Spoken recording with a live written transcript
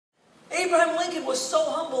Abraham Lincoln was so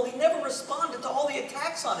humble, he never responded to all the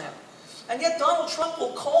attacks on him. And yet Donald Trump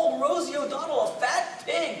will call Rosie O'Donnell a fat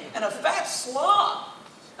pig and a fat slob.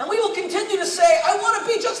 And we will continue to say, I want to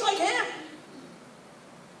be just like him.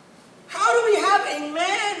 How do we have a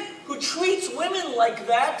man who treats women like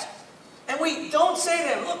that, and we don't say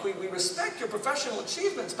to him, look, we respect your professional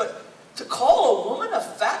achievements, but to call a woman a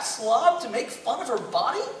fat slob to make fun of her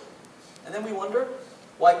body? And then we wonder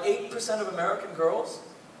why 8% of American girls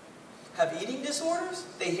have eating disorders?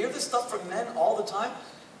 They hear this stuff from men all the time.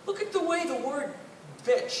 Look at the way the word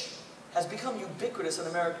bitch has become ubiquitous on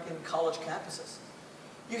American college campuses.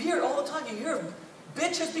 You hear it all the time. You hear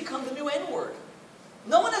bitch has become the new N-word.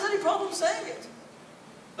 No one has any problem saying it.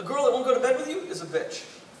 A girl that won't go to bed with you is a bitch.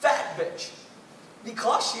 Fat bitch.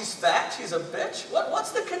 Because she's fat, she's a bitch?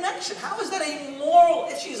 What's the connection? How is that immoral?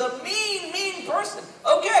 If she's a mean person,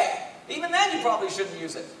 okay. Even then you probably shouldn't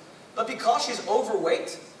use it. But because she's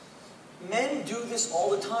overweight, men do this all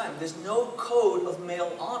the time. There's no code of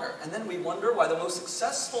male honor. And then we wonder why the most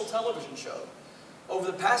successful television show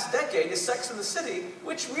over the past decade is Sex and the City,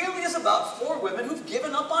 which really is about 4 women who've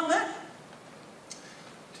given up on men.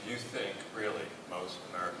 Do you think, really, most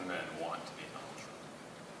American men want to be Donald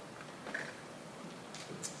Trump?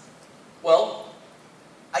 Well,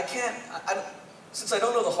 since I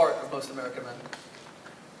don't know the heart of most American men,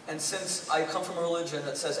 and since I come from a religion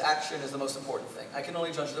that says action is the most important thing, I can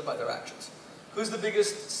only judge them by their actions. Who's the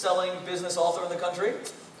biggest selling business author in the country?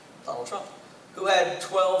 Donald Trump. Who had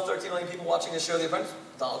 12, 13 million people watching his show, The Apprentice?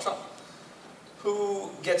 Donald Trump. Who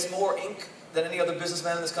gets more ink than any other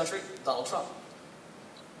businessman in this country? Donald Trump.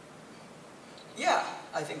 Yeah,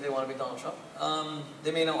 I think they want to be Donald Trump.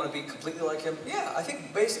 They may not want to be completely like him. Yeah, I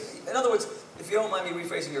think basically, in other words, if you don't mind me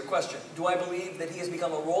rephrasing your question, do I believe that he has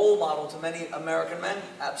become a role model to many American men?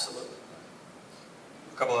 Absolutely.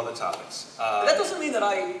 A couple other topics. But that doesn't mean that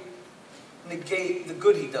I negate the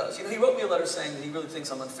good he does. You know, he wrote me a letter saying that he really thinks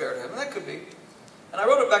I'm unfair to him, and that could be. And I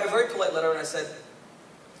wrote back a very polite letter, and I said,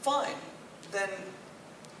 fine, then,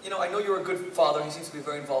 you know, I know you're a good father. He seems to be a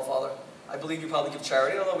very involved father. I believe you probably give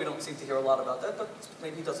charity, although we don't seem to hear a lot about that, but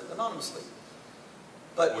maybe he does it anonymously.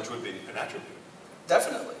 But which would be an attribute.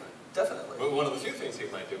 Definitely, definitely. Well, one of the few things he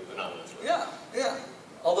might do anonymously. Yeah, yeah.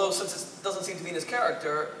 Although, since it doesn't seem to be in his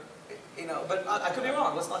character, you know, but I could be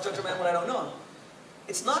wrong. Let's not judge a man when I don't know him.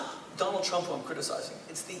 It's not Donald Trump who I'm criticizing.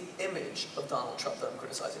 It's the image of Donald Trump that I'm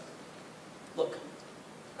criticizing. Look,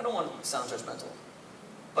 I don't want to sound judgmental,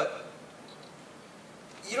 but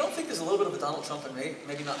you don't think there's a little bit of a Donald Trump in me?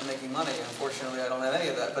 Maybe not in making money, unfortunately I don't have any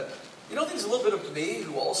of that, but you don't think there's a little bit of me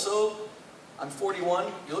who also, I'm 41,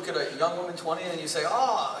 you look at a young woman 20 and you say,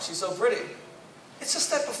 ah, she's so pretty. It's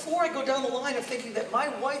just that before I go down the line of thinking that my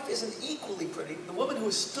wife isn't equally pretty, the woman who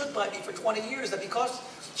has stood by me for 20 years, that because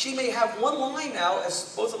she may have one line now,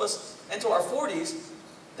 as both of us enter our 40s,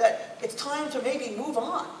 that it's time to maybe move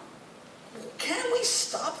on. Can we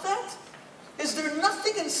stop that? Is there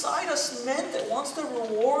nothing inside us men that wants to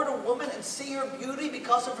reward a woman and see her beauty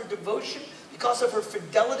because of her devotion, because of her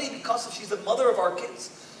fidelity, because she's the mother of our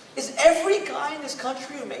kids? Is every guy in this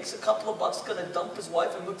country who makes a couple of bucks going to dump his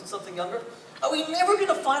wife and move to something younger? Are we never going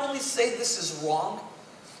to finally say this is wrong?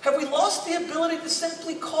 Have we lost the ability to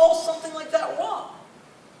simply call something like that wrong?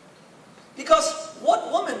 Because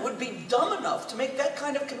what woman would be dumb enough to make that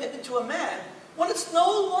kind of commitment to a man when it's no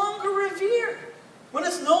longer revered? When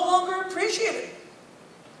it's no longer appreciated?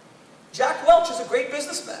 Jack Welch is a great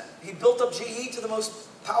businessman. He built up GE to the most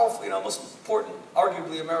powerful, most important,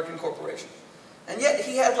 arguably, American corporation. And yet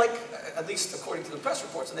he had, like, at least according to the press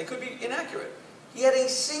reports, and they could be inaccurate, he had a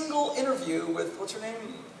single interview with, what's her name,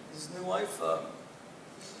 his new wife?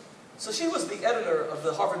 So she was the editor of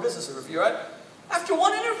the Harvard Business Review, right? After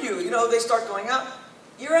one interview, they start going out.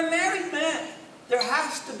 You're a married man. There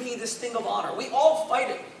has to be this thing of honor. We all fight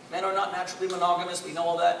it. Men are not naturally monogamous, we know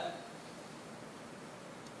all that.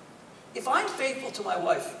 If I'm faithful to my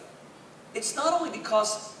wife, it's not only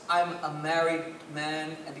because I'm a married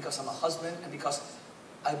man, and because I'm a husband, and because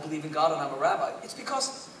I believe in God and I'm a rabbi. It's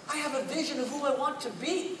because I have a vision of who I want to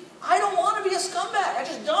be. I don't want to be a scumbag, I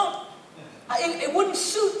just don't. It wouldn't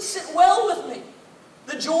sit well with me.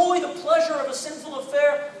 The joy, the pleasure of a sinful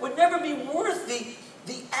affair would never be worth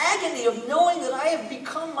the agony of knowing that I have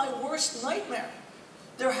become my worst nightmare.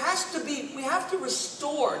 There has to be, we have to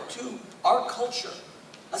restore to our culture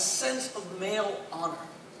a sense of male honor.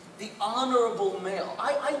 The honorable male.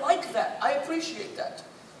 I like that. I appreciate that.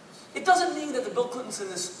 It doesn't mean that the Bill Clintons in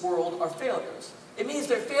this world are failures. It means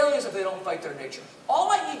they're failures if they don't fight their nature.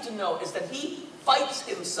 All I need to know is that he fights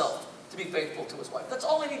himself to be faithful to his wife. That's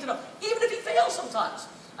all I need to know. Even if he fails sometimes.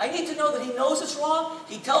 I need to know that he knows it's wrong,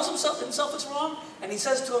 he tells himself it's wrong, and he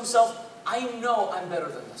says to himself, I know I'm better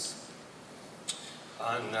than this.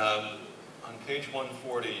 On page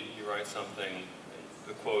 140, you write something.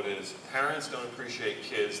 The quote is, "Parents don't appreciate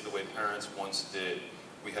kids the way parents once did.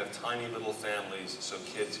 We have tiny little families, so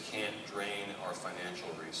kids can't drain our financial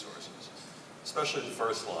resources." Especially the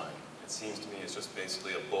first line. It seems to me is just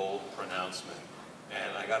basically a bold pronouncement.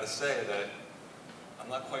 And I got to say that I'm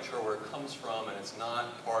not quite sure where it comes from, and it's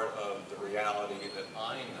not part of the reality that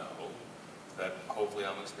I know that hopefully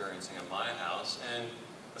I'm experiencing in my house. And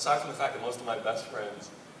aside from the fact that most of my best friends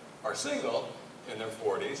are single in their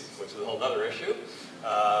 40s, which is a whole other issue,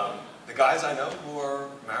 the guys I know who are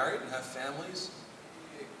married and have families,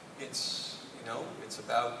 it's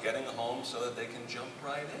about getting a home so that they can jump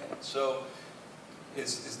right in. So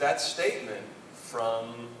is that statement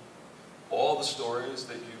from all the stories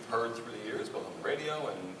that you've heard through the years, both on the radio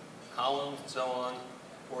and columns and so on,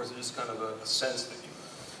 or is it just kind of a sense that you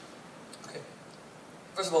have? Okay.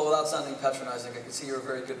 First of all, without sounding patronizing, I can see you're a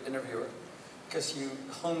very good interviewer, because you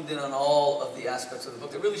honed in on all of the aspects of the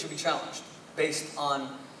book that really should be challenged, based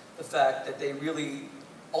on the fact that they really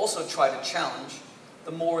also try to challenge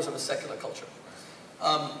the mores of a secular culture.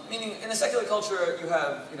 Meaning, in a secular culture, you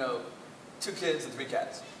have, 2 kids and 3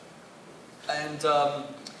 cats. And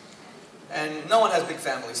no one has big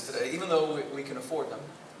families today, even though we can afford them,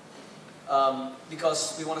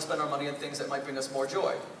 because we want to spend our money on things that might bring us more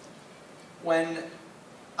joy. When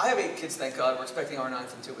I have 8 kids, thank God, we're expecting our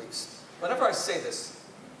 9th in 2 weeks. Whenever I say this,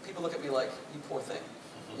 people look at me like, you poor thing.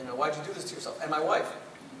 Why'd you do this to yourself? And my wife,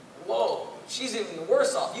 whoa, she's even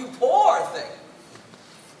worse off, you poor thing.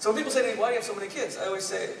 So when people say to me, why do you have so many kids? I always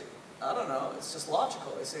say, I don't know, it's just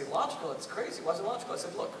logical. They say, logical, it's crazy. Why is it logical? I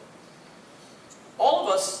said, look, all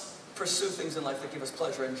of us pursue things in life that give us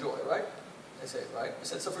pleasure and joy, right? They say, right? I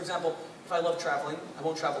said, so for example, if I love traveling, I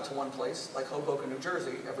won't travel to one place, like Hoboken, New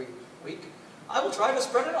Jersey, every week. I will try to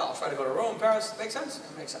spread it out. I'll try to go to Rome, Paris. Makes sense?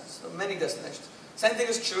 It makes sense. So many destinations. Same thing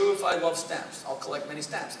is true if I love stamps. I'll collect many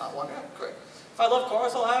stamps, not one. Yeah, great. If I love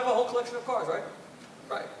cars, I'll have a whole collection of cars, right?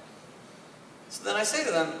 Right. So then I say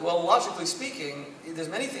to them, well, logically speaking, there's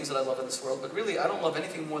many things that I love in this world, but really I don't love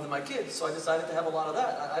anything more than my kids, so I decided to have a lot of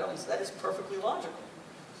that. That is perfectly logical.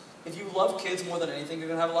 If you love kids more than anything, you're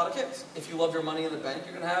going to have a lot of kids. If you love your money in the bank,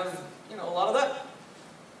 you're going to have, a lot of that.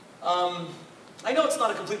 I know it's not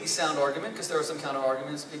a completely sound argument, because there are some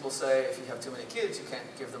counter-arguments. People say if you have too many kids, you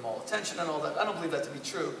can't give them all attention and all that. I don't believe that to be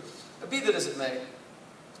true. But be that as it may,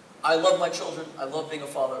 I love my children. I love being a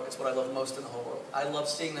father. It's what I love most in the whole world. I love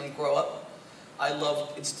seeing them grow up. I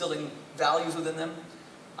love instilling values within them.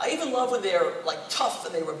 I even love when they're tough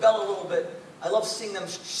and they rebel a little bit. I love seeing them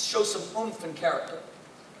show some oomph and character.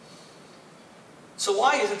 So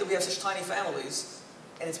why is it that we have such tiny families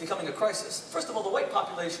and it's becoming a crisis? First of all, the white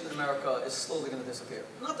population in America is slowly going to disappear.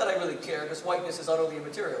 Not that I really care, because whiteness is utterly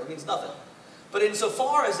immaterial. It means nothing. But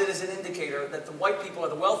insofar as it is an indicator that the white people are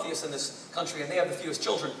the wealthiest in this country and they have the fewest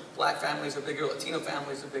children, black families are bigger, Latino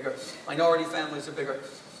families are bigger, minority families are bigger,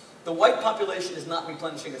 the white population is not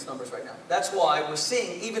replenishing its numbers right now. That's why we're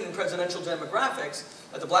seeing, even in presidential demographics,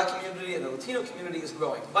 that the black community and the Latino community is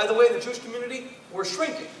growing. By the way, the Jewish community, we're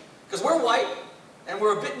shrinking. Because we're white, and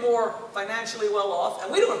we're a bit more financially well off,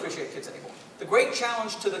 and we don't appreciate kids anymore. The great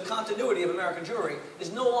challenge to the continuity of American Jewry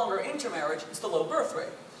is no longer intermarriage, it's the low birth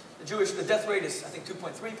rate. The death rate is, I think,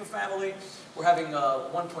 2.3 per family. We're having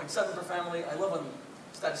 1.7 per family. I love when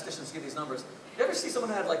statisticians give these numbers. You ever see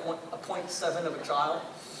someone who had like a 0.7 of a child?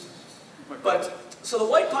 So the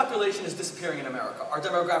white population is disappearing in America. Our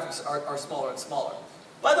demographics are smaller and smaller.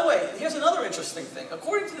 By the way, here's another interesting thing.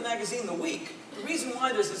 According to the magazine The Week, the reason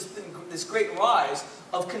why there's this great rise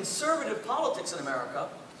of conservative politics in America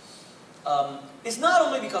is not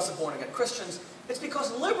only because of born-again Christians, it's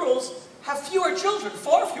because liberals have fewer children,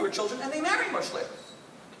 far fewer children, and they marry much later.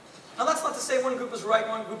 Now that's not to say one group is right,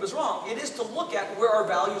 one group is wrong. It is to look at where our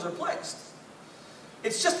values are placed.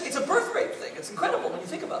 It's a birth rate thing. It's incredible when you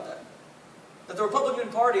think about that. That the Republican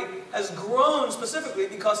Party has grown specifically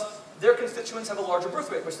because their constituents have a larger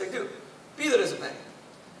birth rate, which they do. Be that as it may.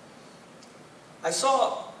 I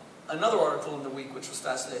saw another article in The Week which was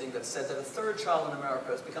fascinating that said that a third child in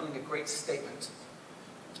America is becoming a great statement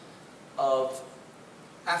of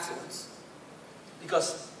affluence.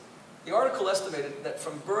 Because the article estimated that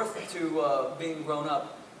from birth to being grown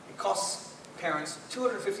up, it costs parents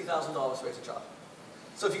 $250,000 to raise a child.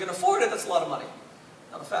 So if you can afford it, that's a lot of money.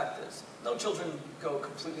 Now the fact is, no children go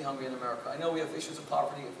completely hungry in America. I know we have issues of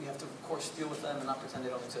poverty. We have to, of course, deal with them and not pretend they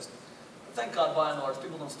don't exist. But thank God, by and large,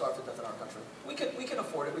 people don't starve to death in our country. We can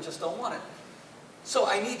afford it, we just don't want it. So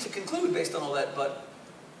I need to conclude based on all that, but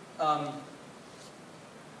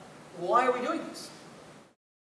why are we doing this?